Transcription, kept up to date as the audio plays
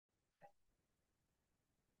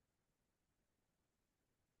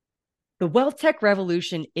The wealth tech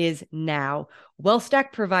revolution is now.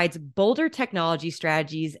 WealthStack provides bolder technology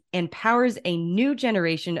strategies and powers a new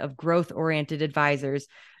generation of growth-oriented advisors.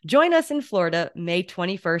 Join us in Florida, May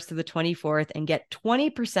 21st to the 24th, and get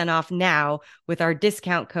 20% off now with our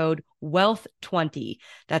discount code WEALTH20.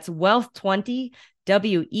 That's WEALTH20,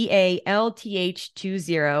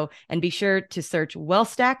 WEALTH20, and be sure to search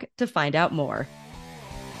WealthStack to find out more.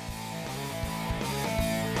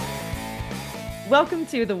 Welcome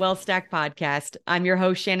to the WealthStack podcast. I'm your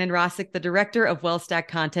host, Shannon Rossick, the director of WealthStack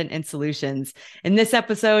Content and Solutions. In this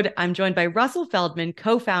episode, I'm joined by Russell Feldman,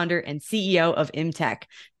 co-founder and CEO of IMTC.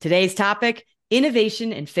 Today's topic,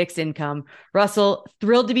 innovation in fixed income. Russell,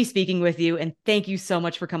 thrilled to be speaking with you, and thank you so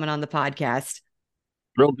much for coming on the podcast.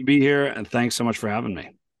 Thrilled to be here, and thanks so much for having me.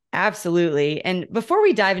 Absolutely. And before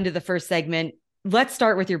we dive into the first segment, let's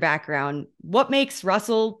start with your background. What makes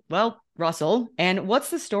Russell, Russell, and what's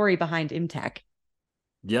the story behind IMTC?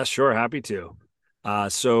 Yes, sure. Happy to.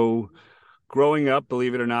 So growing up,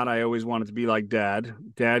 believe it or not, I always wanted to be like Dad.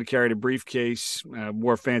 Dad carried a briefcase,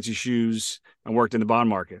 wore fancy shoes, and worked in the bond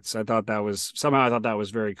markets. I thought that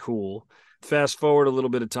was very cool. Fast forward a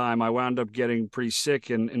little bit of time, I wound up getting pretty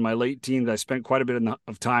sick. And in my late teens, I spent quite a bit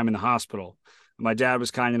of time in the hospital. My dad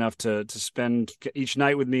was kind enough to spend each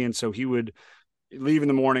night with me. And so he would leave in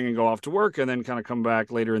the morning and go off to work and then kind of come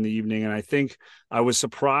back later in the evening. And I think I was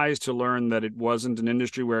surprised to learn that it wasn't an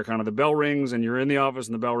industry where kind of the bell rings and you're in the office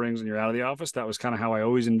and the bell rings and you're out of the office. That was kind of how I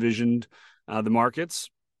always envisioned the markets.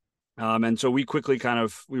 And so we quickly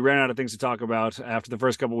we ran out of things to talk about after the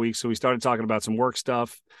first couple of weeks. So we started talking about some work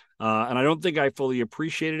stuff. And I don't think I fully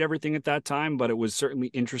appreciated everything at that time, but it was certainly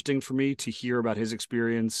interesting for me to hear about his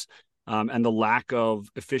experience and the lack of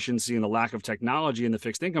efficiency and the lack of technology in the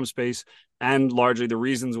fixed income space, and largely the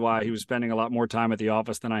reasons why he was spending a lot more time at the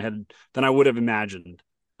office than I would have imagined.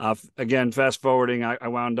 Again, fast forwarding, I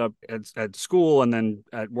wound up at school and then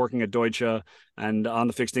at working at Deutsche and on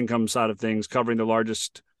the fixed income side of things, covering the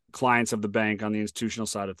largest clients of the bank on the institutional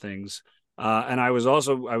side of things. And I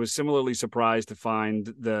was similarly surprised to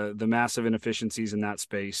find the massive inefficiencies in that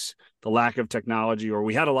space, the lack of technology, or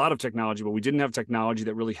we had a lot of technology, but we didn't have technology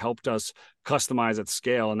that really helped us customize at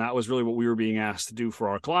scale. And that was really what we were being asked to do for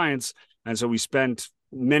our clients. And so we spent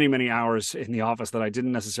many, many hours in the office that I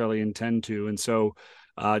didn't necessarily intend to. And so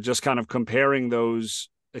just kind of comparing those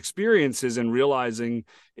experiences and realizing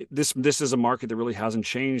this is a market that really hasn't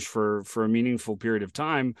changed for a meaningful period of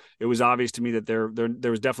time, it was obvious to me that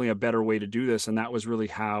there was definitely a better way to do this, and that was really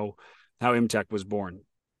how IMTC was born.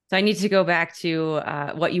 So I need to go back to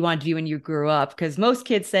what you wanted to do when you grew up, because most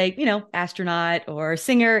kids say, astronaut or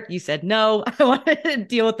singer. You said, no, I wanted to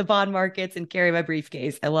deal with the bond markets and carry my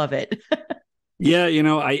briefcase. I love it. Yeah,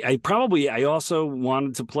 I also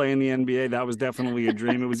wanted to play in the NBA. That was definitely a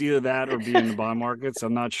dream. It was either that or be in the bond markets.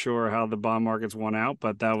 I'm not sure how the bond markets won out,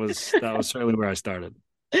 but that was certainly where I started.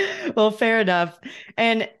 Well, fair enough.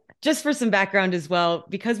 And just for some background as well,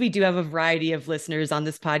 because we do have a variety of listeners on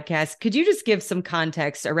this podcast, could you just give some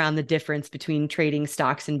context around the difference between trading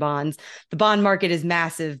stocks and bonds? The bond market is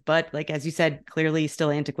massive, but as you said, clearly still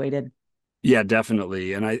antiquated. Yeah,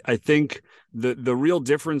 definitely. And I think the real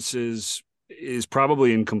difference is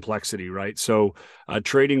probably in complexity, right? So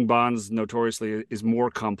trading bonds notoriously is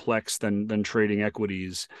more complex than trading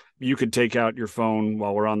equities. You could take out your phone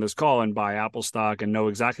while we're on this call and buy Apple stock and know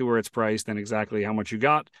exactly where it's priced and exactly how much you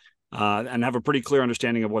got and have a pretty clear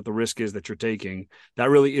understanding of what the risk is that you're taking. That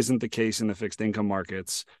really isn't the case in the fixed income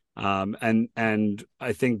markets. And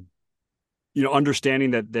I think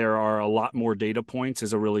understanding that there are a lot more data points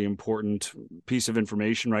is a really important piece of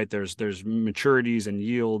information, right? There's maturities and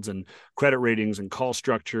yields and credit ratings and call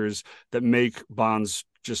structures that make bonds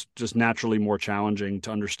just naturally more challenging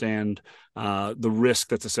to understand the risk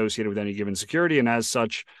that's associated with any given security. And as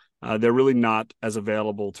such, they're really not as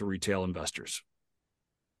available to retail investors.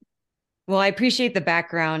 Well, I appreciate the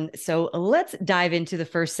background. So let's dive into the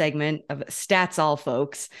first segment of Stats All,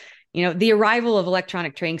 folks. The arrival of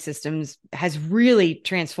electronic trading systems has really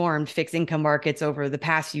transformed fixed income markets over the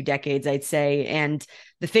past few decades, I'd say. And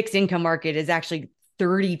the fixed income market is actually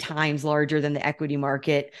 30 times larger than the equity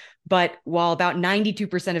market. But while about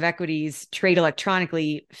 92% of equities trade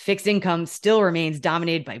electronically, fixed income still remains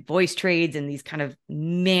dominated by voice trades and these kind of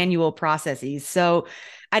manual processes. So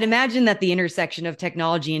I'd imagine that the intersection of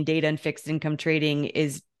technology and data and fixed income trading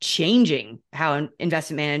is changing how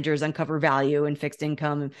investment managers uncover value in fixed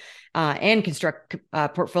income and construct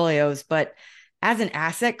portfolios. But as an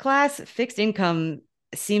asset class, fixed income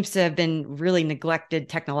seems to have been really neglected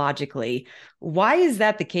technologically. Why is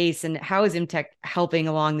that the case? And how is IMTC helping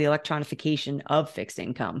along the electronification of fixed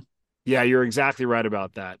income? Yeah, you're exactly right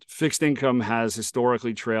about that. Fixed income has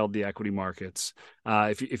historically trailed the equity markets.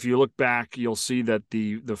 If you look back, you'll see that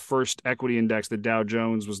the first equity index, the Dow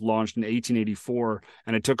Jones, was launched in 1884,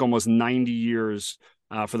 and it took almost 90 years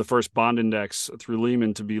for the first bond index through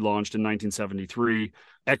Lehman to be launched in 1973.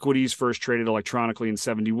 Equities first traded electronically in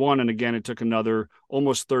 71, and again, it took another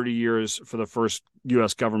almost 30 years for the first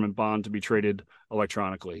U.S. government bond to be traded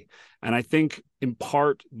electronically. And I think, in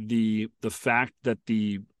part, the fact that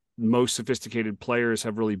the most sophisticated players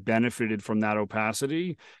have really benefited from that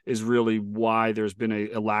opacity is really why there's been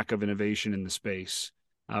a lack of innovation in the space.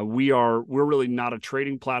 We're really not a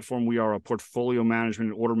trading platform. We are a portfolio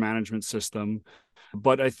management and order management system.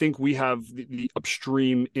 But I think we have the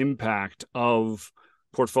upstream impact of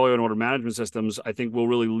portfolio and order management systems, I think will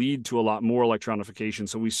really lead to a lot more electronification.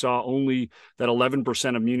 So we saw only that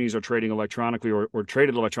 11% of munis are trading electronically or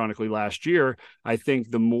traded electronically last year. I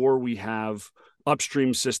think the more we have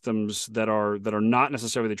upstream systems that are not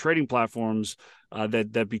necessarily the trading platforms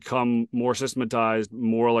that become more systematized,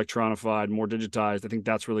 more electronified, more digitized, I think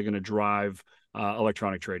that's really going to drive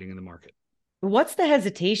electronic trading in the market. What's the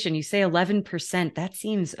hesitation? You say 11%. That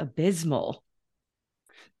seems abysmal.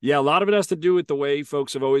 Yeah, a lot of it has to do with the way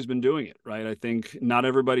folks have always been doing it, right? I think not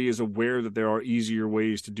everybody is aware that there are easier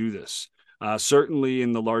ways to do this. Certainly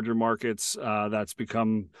in the larger markets, that's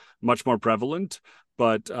become much more prevalent.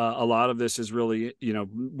 But a lot of this is really,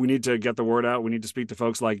 we need to get the word out. We need to speak to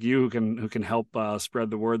folks like you who can help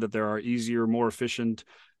spread the word that there are easier, more efficient,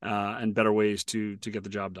 and better ways to get the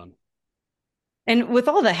job done. And with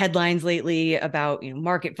all the headlines lately about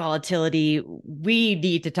market volatility, we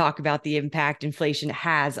need to talk about the impact inflation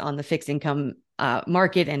has on the fixed income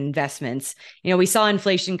market and investments. We saw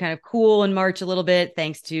inflation kind of cool in March a little bit,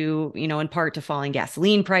 thanks to, in part to falling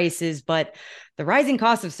gasoline prices, but the rising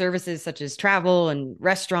cost of services such as travel and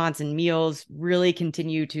restaurants and meals really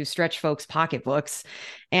continue to stretch folks' pocketbooks.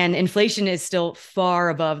 And inflation is still far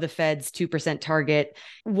above the Fed's 2% target.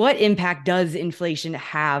 What impact does inflation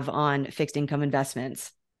have on fixed income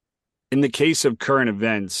investments? In the case of current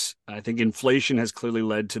events, I think inflation has clearly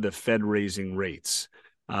led to the Fed raising rates.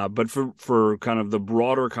 But for kind of the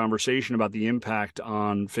broader conversation about the impact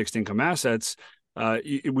on fixed income assets,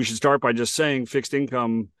 we should start by just saying fixed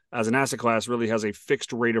income as an asset class really has a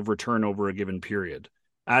fixed rate of return over a given period.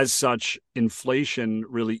 As such, inflation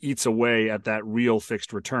really eats away at that real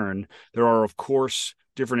fixed return. There are, of course,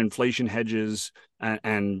 different inflation hedges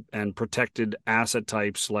and protected asset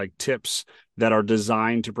types like TIPS that are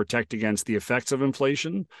designed to protect against the effects of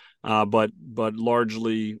inflation. But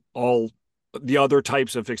largely all the other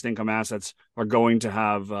types of fixed income assets are going to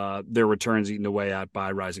have their returns eaten away at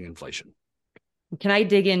by rising inflation. Can I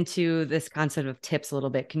dig into this concept of tips a little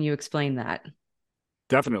bit? Can you explain that?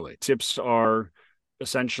 Definitely. TIPS are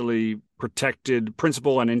essentially protected.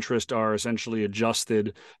 Principal and interest are essentially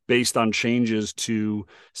adjusted based on changes to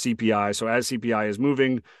CPI. So as CPI is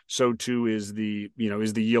moving, so too is the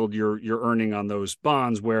yield you're earning on those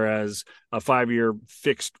bonds. Whereas a 5-year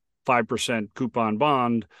fixed 5% coupon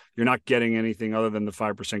bond, you're not getting anything other than the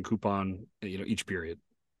 5% coupon, each period.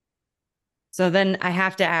 So then I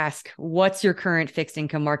have to ask, what's your current fixed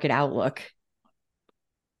income market outlook?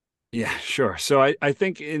 Yeah, sure. So I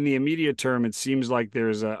think in the immediate term, it seems like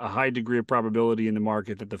there's a high degree of probability in the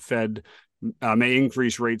market that the Fed may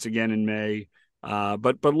increase rates again in May.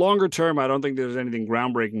 But longer term, I don't think there's anything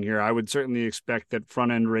groundbreaking here. I would certainly expect that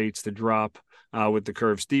front end rates to drop with the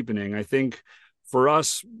curve steepening. I think for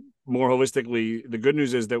us, more holistically, the good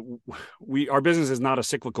news is that our business is not a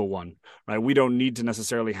cyclical one, right? We don't need to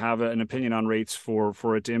necessarily have an opinion on rates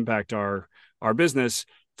for it to impact our business.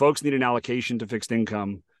 Folks need an allocation to fixed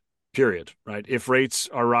income, period, right? If rates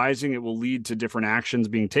are rising, it will lead to different actions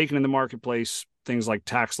being taken in the marketplace, things like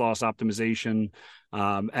tax loss optimization.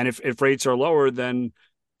 And if rates are lower, then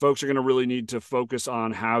folks are going to really need to focus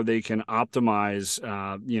on how they can optimize,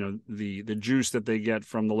 the juice that they get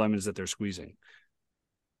from the lemons that they're squeezing.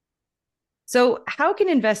 So, how can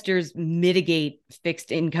investors mitigate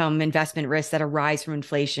fixed income investment risks that arise from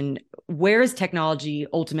inflation? Where is technology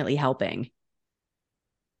ultimately helping?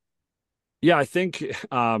 Yeah, I think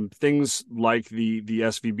things like the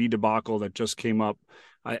SVB debacle that just came up,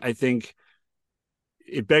 I think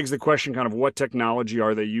it begs the question kind of what technology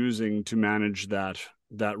are they using to manage that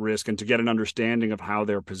that risk and to get an understanding of how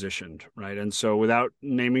they're positioned, right? And so without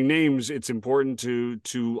naming names, it's important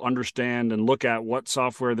to understand and look at what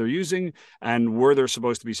software they're using and were there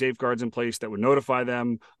supposed to be safeguards in place that would notify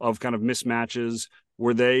them of kind of mismatches.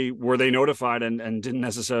 Were they notified and didn't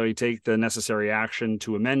necessarily take the necessary action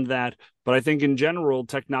to amend that? But I think in general,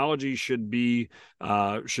 technology should be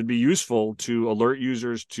useful to alert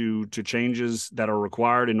users to changes that are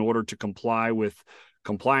required in order to comply with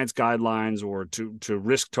compliance guidelines or to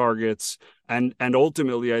risk targets. And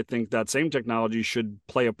ultimately, I think that same technology should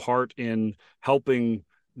play a part in helping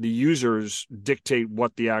the users dictate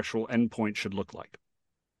what the actual endpoint should look like.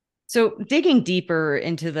 So, digging deeper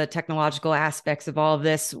into the technological aspects of all of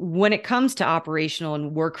this, when it comes to operational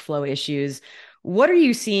and workflow issues, what are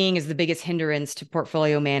you seeing as the biggest hindrance to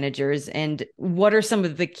portfolio managers? And what are some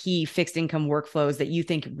of the key fixed income workflows that you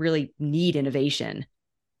think really need innovation?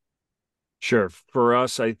 Sure. For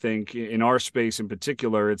us, I think in our space in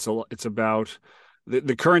particular, it's about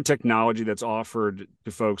the current technology that's offered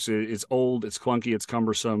to folks. It's old, it's clunky, it's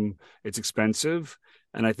cumbersome, it's expensive.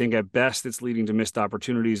 And I think at best, it's leading to missed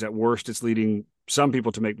opportunities. At worst, it's leading some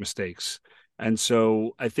people to make mistakes. And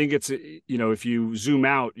so I think if you zoom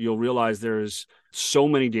out, you'll realize there's so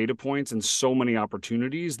many data points and so many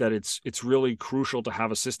opportunities that it's really crucial to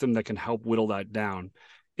have a system that can help whittle that down.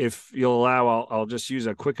 If you'll allow, I'll just use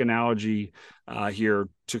a quick analogy here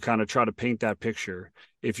to kind of try to paint that picture.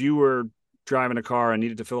 If you were driving a car and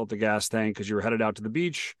needed to fill up the gas tank because you were headed out to the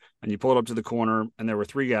beach and you pulled up to the corner and there were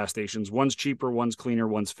 3 gas stations, one's cheaper, one's cleaner,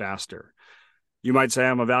 one's faster. You might say,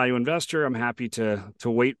 I'm a value investor. I'm happy to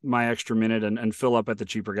wait my extra minute and fill up at the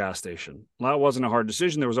cheaper gas station. Well, that wasn't a hard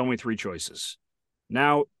decision. There was only 3 choices.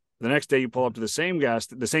 Now, the next day you pull up to the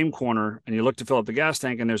same corner and you look to fill up the gas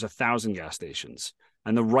tank and there's 1,000 gas stations.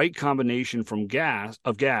 And the right combination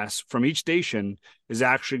of gas from each station is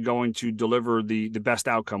actually going to deliver the best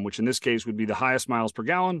outcome, which in this case would be the highest miles per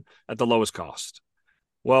gallon at the lowest cost.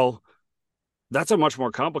 Well, that's a much more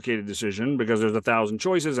complicated decision because there's 1,000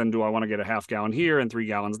 choices. And do I want to get a half gallon here and 3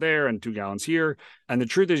 gallons there and 2 gallons here? And the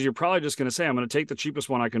truth is, you're probably just going to say, I'm going to take the cheapest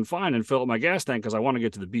one I can find and fill up my gas tank because I want to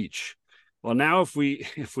get to the beach. Well, now if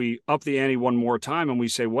we up the ante one more time and we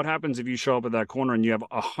say, what happens if you show up at that corner and you have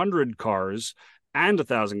 100 cars and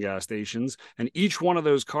 1,000 gas stations, and each one of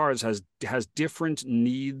those cars has different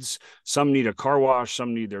needs? Some need a car wash,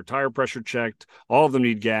 some need their tire pressure checked, all of them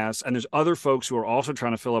need gas, and there's other folks who are also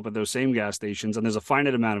trying to fill up at those same gas stations, and there's a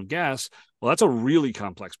finite amount of gas. Well, that's a really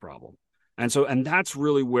complex problem. And that's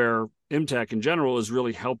really where IMTech in general is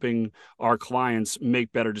really helping our clients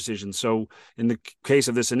make better decisions. So in the case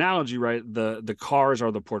of this analogy, right, the cars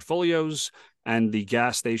are the portfolios and the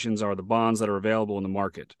gas stations are the bonds that are available in the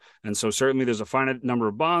market. And so certainly there's a finite number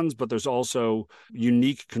of bonds, but there's also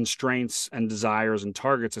unique constraints and desires and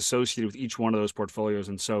targets associated with each one of those portfolios.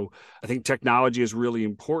 And so I think technology is really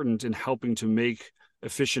important in helping to make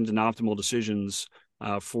efficient and optimal decisions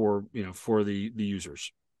for the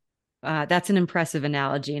users. That's an impressive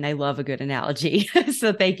analogy, and I love a good analogy.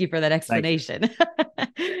 So thank you for that explanation.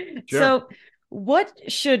 Sure. So, what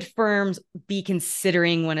should firms be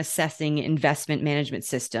considering when assessing investment management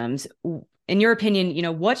systems? In your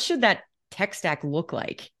opinion, what should that tech stack look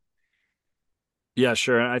like? Yeah,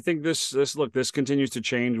 sure. I think this continues to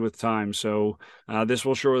change with time. So this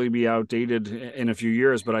will surely be outdated in a few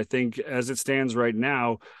years. But I think as it stands right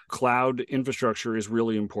now, cloud infrastructure is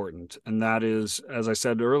really important. And that is, as I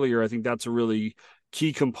said earlier, I think that's a really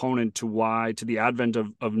key component to the advent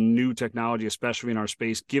of new technology, especially in our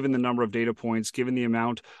space, given the number of data points, given the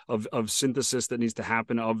amount of synthesis that needs to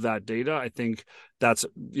happen of that data. I think that's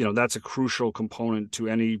a crucial component to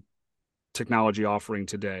any technology offering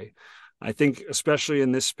today. I think especially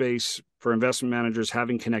in this space for investment managers,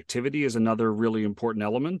 having connectivity is another really important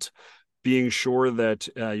element. Being sure that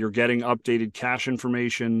you're getting updated cash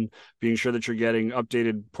information, being sure that you're getting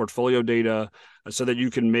updated portfolio data so that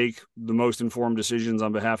you can make the most informed decisions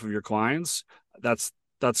on behalf of your clients. That's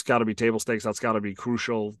got to be table stakes. That's got to be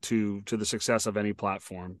crucial to the success of any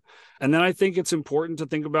platform. And then I think it's important to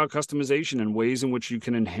think about customization and ways in which you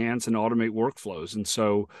can enhance and automate workflows. And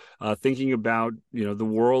so thinking about, the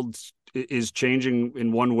world is changing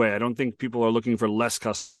in one way. I don't think people are looking for less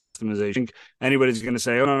customization. I think anybody's going to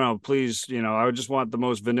say, oh, no, please, I would just want the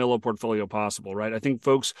most vanilla portfolio possible, right? I think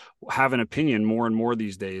folks have an opinion more and more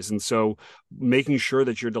these days. And so making sure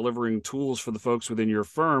that you're delivering tools for the folks within your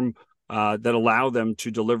firm that allow them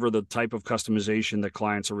to deliver the type of customization that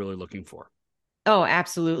clients are really looking for. Oh,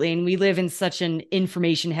 absolutely. And we live in such an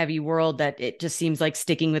information heavy world that it just seems like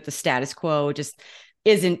sticking with the status quo just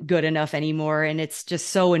isn't good enough anymore. And it's just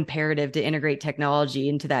so imperative to integrate technology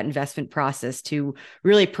into that investment process to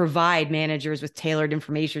really provide managers with tailored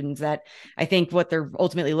information that I think what they're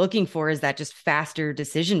ultimately looking for is that just faster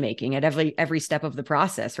decision making at every step of the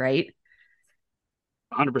process, right?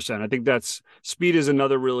 100%. I think that's speed is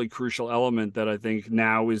another really crucial element that I think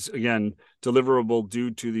now is again deliverable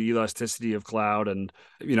due to the elasticity of cloud and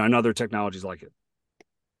and other technologies like it.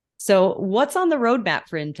 So what's on the roadmap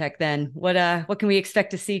for InTech then? What can we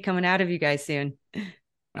expect to see coming out of you guys soon?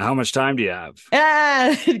 How much time do you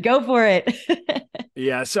have? Go for it.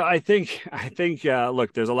 Yeah, so I think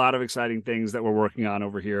look, there's a lot of exciting things that we're working on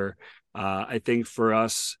over here. I think for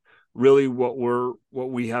us, really what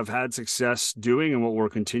we have had success doing and what we're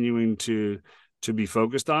continuing to be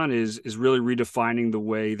focused on is really redefining the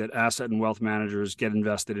way that asset and wealth managers get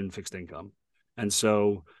invested in fixed income. And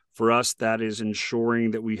so for us, that is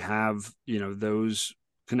ensuring that we have, those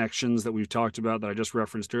connections that we've talked about that I just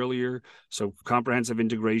referenced earlier. So comprehensive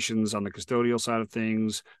integrations on the custodial side of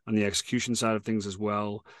things, on the execution side of things as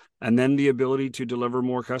well. And then the ability to deliver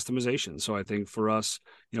more customization. So I think for us,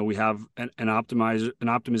 we have an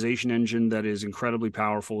optimization engine that is incredibly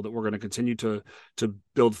powerful that we're going to continue to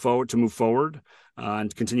build forward, to move forward,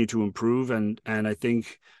 and continue to improve. And I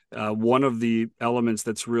think one of the elements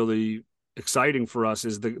that's really exciting for us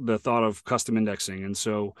is the thought of custom indexing. And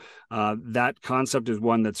so that concept is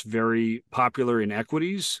one that's very popular in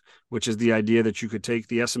equities, which is the idea that you could take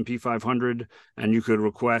the S&P 500 and you could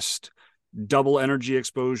request double energy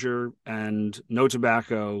exposure and no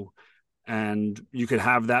tobacco, and you could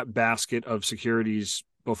have that basket of securities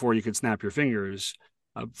before you could snap your fingers.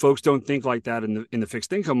 Folks don't think like that in the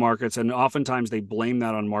fixed income markets, and oftentimes they blame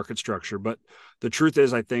that on market structure. But the truth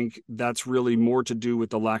is, I think that's really more to do with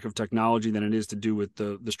the lack of technology than it is to do with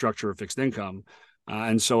the structure of fixed income.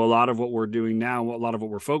 And so a lot of what we're doing now, a lot of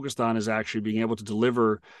what we're focused on is actually being able to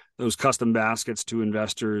deliver those custom baskets to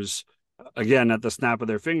investors, again, at the snap of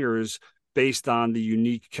their fingers, based on the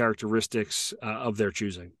unique characteristics of their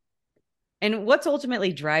choosing. And what's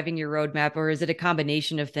ultimately driving your roadmap, or is it a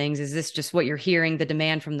combination of things? Is this just what you're hearing, the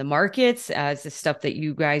demand from the markets? Is this stuff that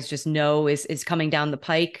you guys just know is coming down the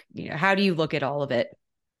pike? How do you look at all of it?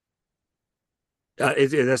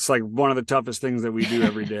 That's like one of the toughest things that we do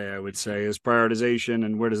every day, I would say, is prioritization.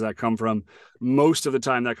 And where does that come from? Most of the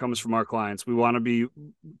time that comes from our clients. We want to be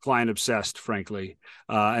client obsessed, frankly.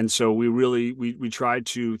 And so we try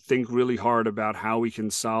to think really hard about how we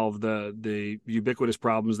can solve the ubiquitous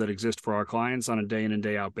problems that exist for our clients on a day in and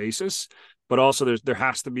day out basis. But also there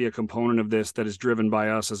has to be a component of this that is driven by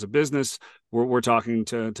us as a business. We're talking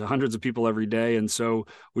to hundreds of people every day. And so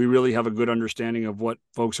we really have a good understanding of what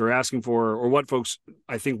folks are asking for, or what folks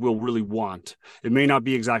I think will really want. It may not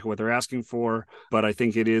be exactly what they're asking for, but I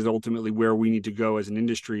think it is ultimately where we need to go as an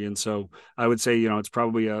industry. And so I would say, it's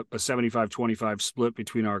probably a 75-25 split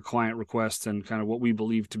between our client requests and kind of what we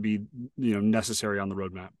believe to be, necessary on the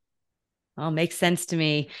roadmap. All makes sense to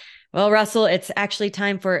me. Well, Russell, it's actually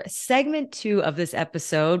time for segment 2 of this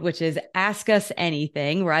episode, which is Ask Us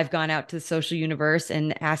Anything, where I've gone out to the social universe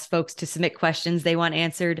and asked folks to submit questions they want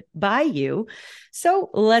answered by you. So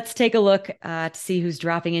let's take a look to see who's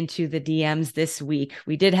dropping into the DMs this week.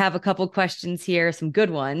 We did have a couple questions here, some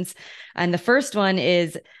good ones. And the first one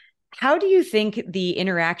is, how do you think the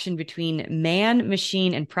interaction between man,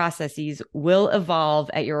 machine, and processes will evolve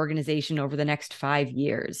at your organization over the next 5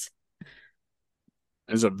 years?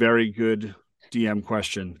 Is a very good DM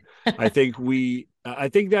question. I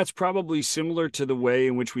think that's probably similar to the way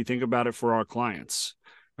in which we think about it for our clients.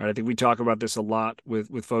 Right? I think we talk about this a lot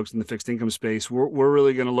with folks in the fixed income space. We're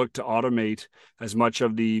really going to look to automate as much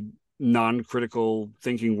of the non-critical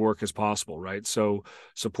thinking work as possible, right? So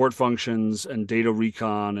support functions and data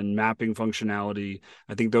recon and mapping functionality,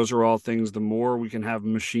 I think those are all things, the more we can have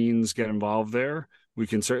machines get involved there, we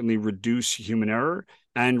can certainly reduce human error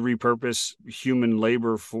and repurpose human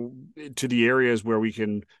labor to the areas where we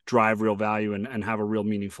can drive real value and have a real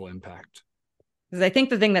meaningful impact. Because I think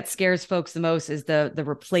the thing that scares folks the most is the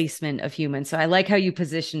replacement of humans. So I like how you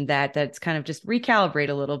positioned that's kind of just recalibrate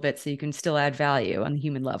a little bit so you can still add value on the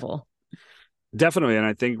human level. Definitely. And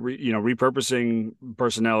I think, repurposing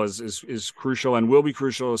personnel is crucial and will be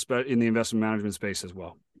crucial in the investment management space as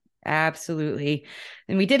well. Absolutely.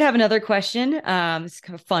 And we did have another question. It's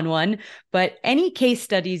kind of a fun one, but any case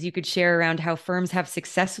studies you could share around how firms have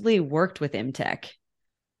successfully worked with IMTech?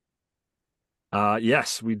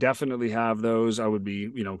 Yes, we definitely have those. I would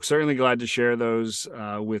be, certainly glad to share those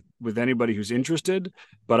with anybody who's interested.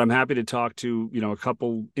 But I'm happy to talk to, a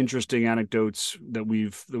couple interesting anecdotes that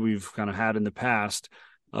we've kind of had in the past.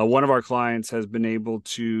 One of our clients has been able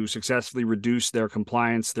to successfully reduce their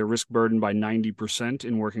compliance, their risk burden by 90%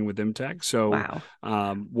 in working with IMTech. So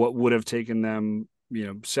Wow. what would have taken them,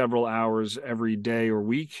 several hours every day or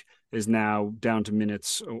week is now down to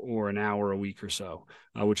minutes or an hour a week or so,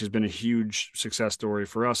 which has been a huge success story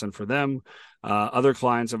for us and for them. Other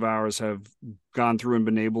clients of ours have gone through and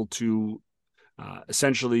been able to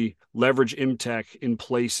essentially leverage IMTech in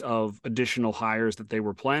place of additional hires that they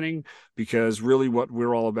were planning, because really what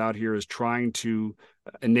we're all about here is trying to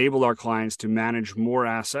enable our clients to manage more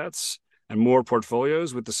assets and more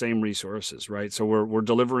portfolios with the same resources, right? So we're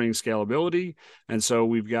delivering scalability, and so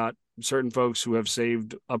we've got certain folks who have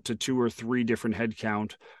saved up to 2 or 3 different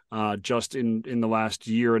headcount just in the last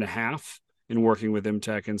year and a half in working with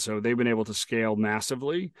IMTech. And so they've been able to scale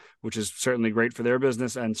massively, which is certainly great for their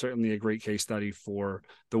business and certainly a great case study for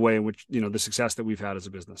the way in which, the success that we've had as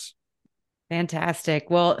a business. Fantastic.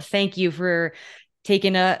 Well, thank you for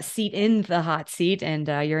taking a seat in the hot seat and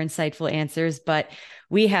your insightful answers. But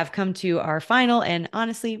we have come to our final and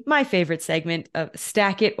honestly, my favorite segment of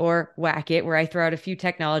Stack It or Whack It, where I throw out a few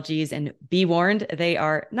technologies and be warned, they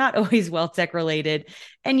are not always WealthTech related.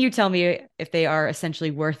 And you tell me if they are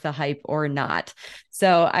essentially worth the hype or not.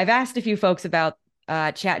 So I've asked a few folks about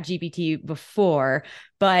chat GPT before,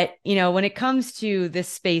 but when it comes to this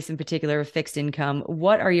space in particular of fixed income,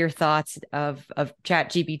 what are your thoughts of chat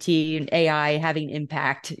GPT and AI having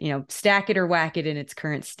impact, stack it or whack it in its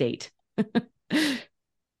current state?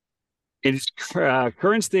 Its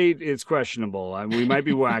current state is questionable. We might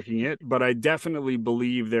be whacking it, but I definitely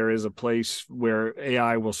believe there is a place where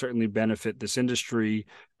AI will certainly benefit this industry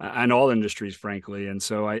and all industries, frankly. And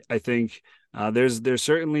so I think there's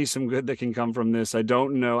certainly some good that can come from this. I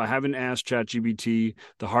don't know. I haven't asked ChatGPT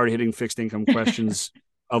the hard-hitting fixed income questions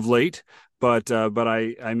of late, but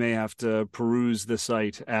I may have to peruse the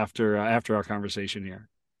site after our conversation here.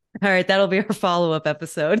 All right, that'll be our follow-up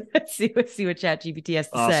episode. see what ChatGPT has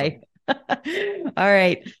to Awesome. say. All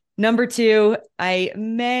right. Number 2, I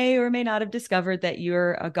may or may not have discovered that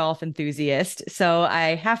you're a golf enthusiast. So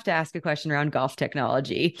I have to ask a question around golf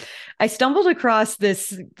technology. I stumbled across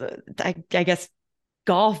this, I guess,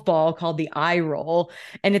 golf ball called the iRoll,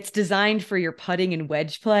 and it's designed for your putting and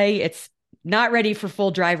wedge play. It's not ready for full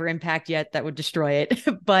driver impact yet. That would destroy it.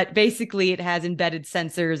 But basically, it has embedded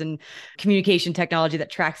sensors and communication technology that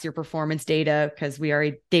tracks your performance data, because we are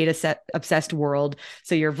a data set obsessed world.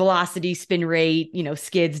 So your velocity, spin rate,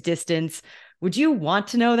 skids, distance. Would you want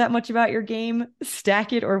to know that much about your game?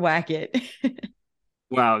 Stack it or whack it?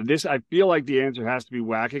 Wow, I feel like the answer has to be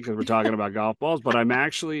whack it because we're talking about golf balls, but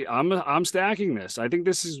I'm stacking this. I think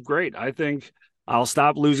this is great. I think I'll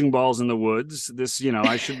stop losing balls in the woods.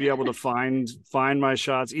 I should be able to find my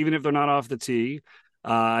shots even if they're not off the tee.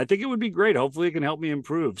 I think it would be great. Hopefully it can help me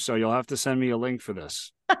improve. So you'll have to send me a link for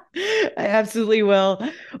this. I absolutely will.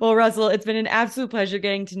 Well, Russell, it's been an absolute pleasure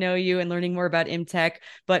getting to know you and learning more about IMTech,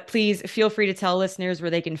 but please feel free to tell listeners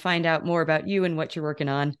where they can find out more about you and what you're working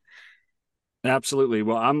on. Absolutely.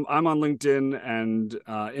 Well, I'm on LinkedIn, and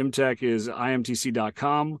IMTech is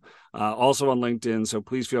imtc.com, also on LinkedIn. So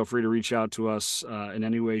please feel free to reach out to us in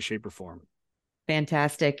any way, shape, or form.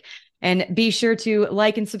 Fantastic. And be sure to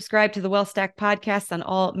like and subscribe to the WealthStack podcast on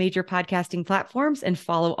all major podcasting platforms, and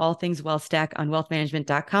follow all things WealthStack on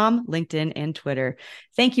wealthmanagement.com, LinkedIn, and Twitter.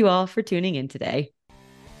 Thank you all for tuning in today.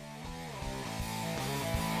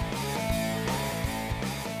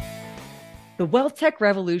 The wealth tech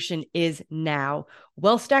revolution is now.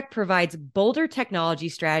 WealthStack provides bolder technology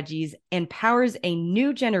strategies and powers a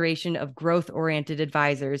new generation of growth-oriented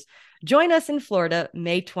advisors. Join us in Florida,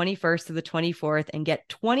 May 21st to the 24th, and get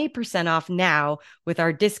 20% off now with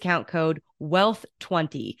our discount code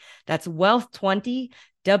WEALTH20. That's WEALTH20,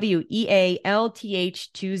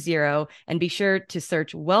 WEALTH20, and be sure to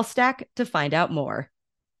search WealthStack to find out more.